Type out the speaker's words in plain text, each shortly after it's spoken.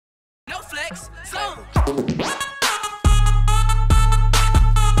next song.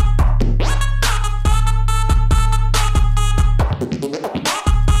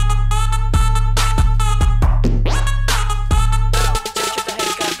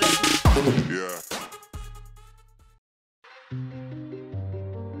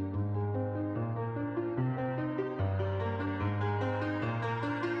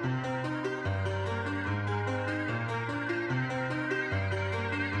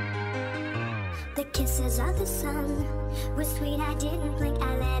 The kisses of the sun were sweet, I didn't blink,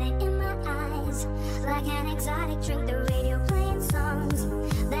 I let it in my eyes. Like an exotic drink, the radio playing songs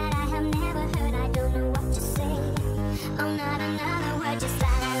that I have never heard, I don't know what to say. Oh, not another word, just la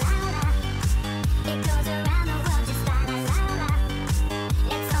la la la. It goes around the world, just la la la la.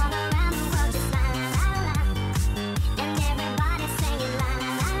 It's all around the world, just la la la la. And everybody's singing la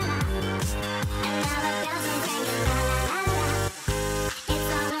la la la. And now the bells are ringing la la la la. It's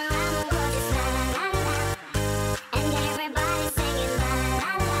all around the world, just la la la la. And everybody's singing la la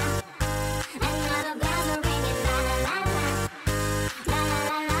la la. And now the bells are ringing la la la la. La la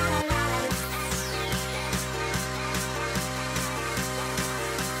la la la la la.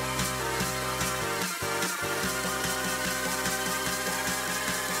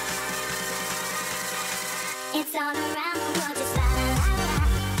 It's all around the world, just la la la la.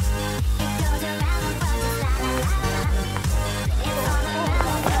 It goes around the world, just la la la la. It's all around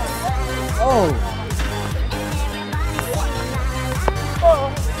the world, just la la la la. Oh. And everybody's singing la la la la. And now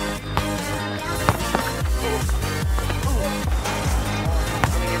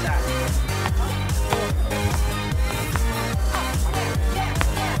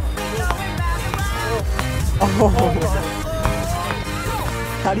the bells are ringing. Oh.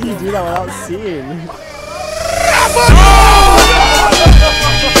 How do you do that without seeing?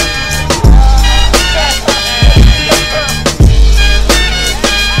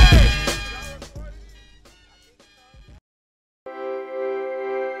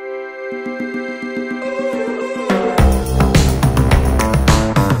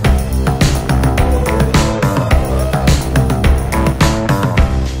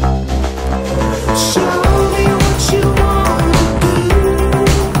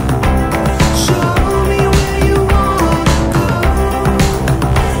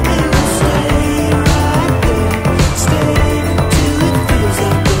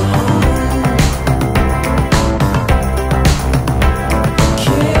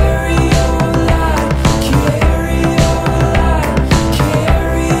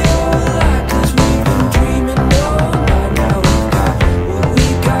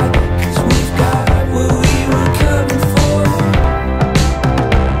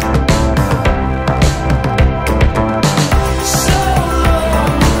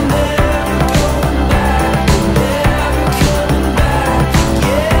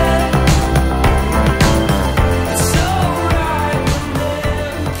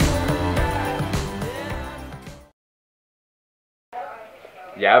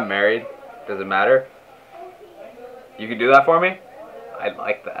 Yeah, I'm married. Does it matter? You can do that for me? I'd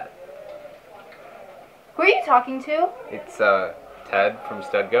like that. Who are you talking to? It's, Ted from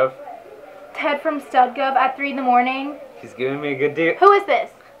StudGov. Ted from StudGov at 3 in the morning? He's giving me a good deal. Who is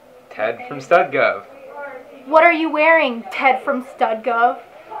this? Ted from StudGov. What are you wearing, Ted from StudGov?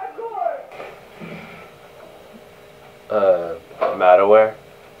 Madaware?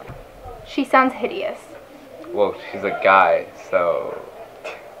 She sounds hideous. Well, she's a guy, so...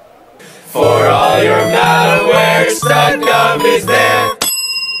 For all your malware, StudGov is there.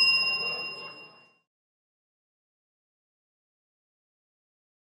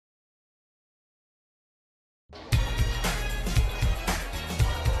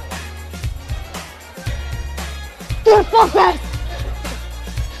 Get a fuck back!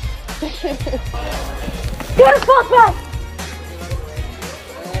 Get a fuck back!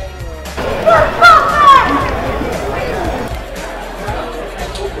 Get a fuck back!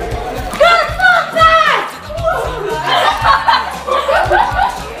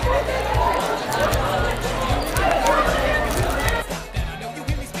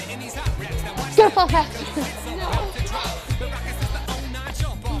 Get a fuck back! Get a fuck back!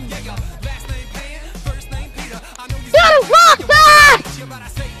 Fuck back!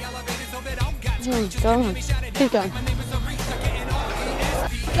 Oh, God. Keep going.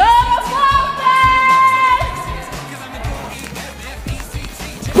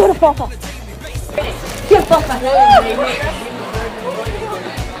 Get a fuck back! Get a fuck back!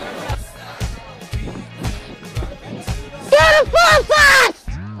 Get a fuck back!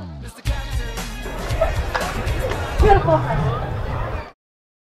 Get a fuck back!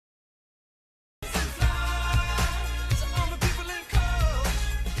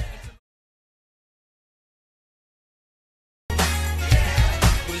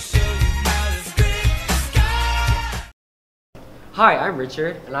 Hi, I'm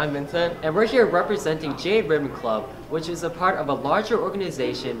Richard. And I'm Vincent. And we're here representing Jade Ribbon Club, which is a part of a larger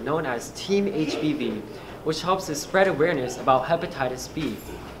organization known as Team HBV, which helps to spread awareness about hepatitis B.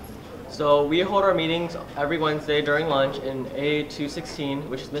 So we hold our meetings every Wednesday during lunch in A216,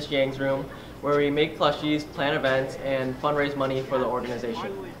 which is Miss Yang's room, where we make plushies, plan events, and fundraise money for the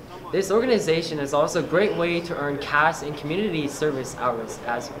organization. This organization is also a great way to earn cash and community service hours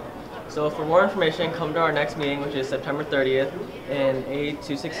as well. So for more information, come to our next meeting, which is September 30th in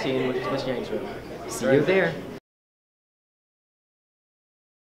A216, which is Miss Yang's room. See you there.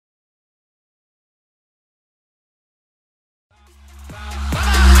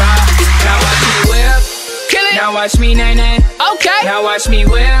 Now watch me nay nay. Okay. Now watch me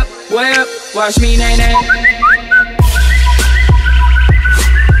whip, whip. Watch me nay nay.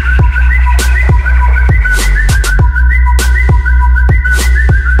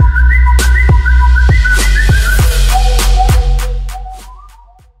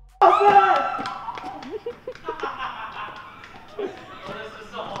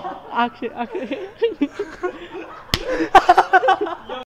 Actually.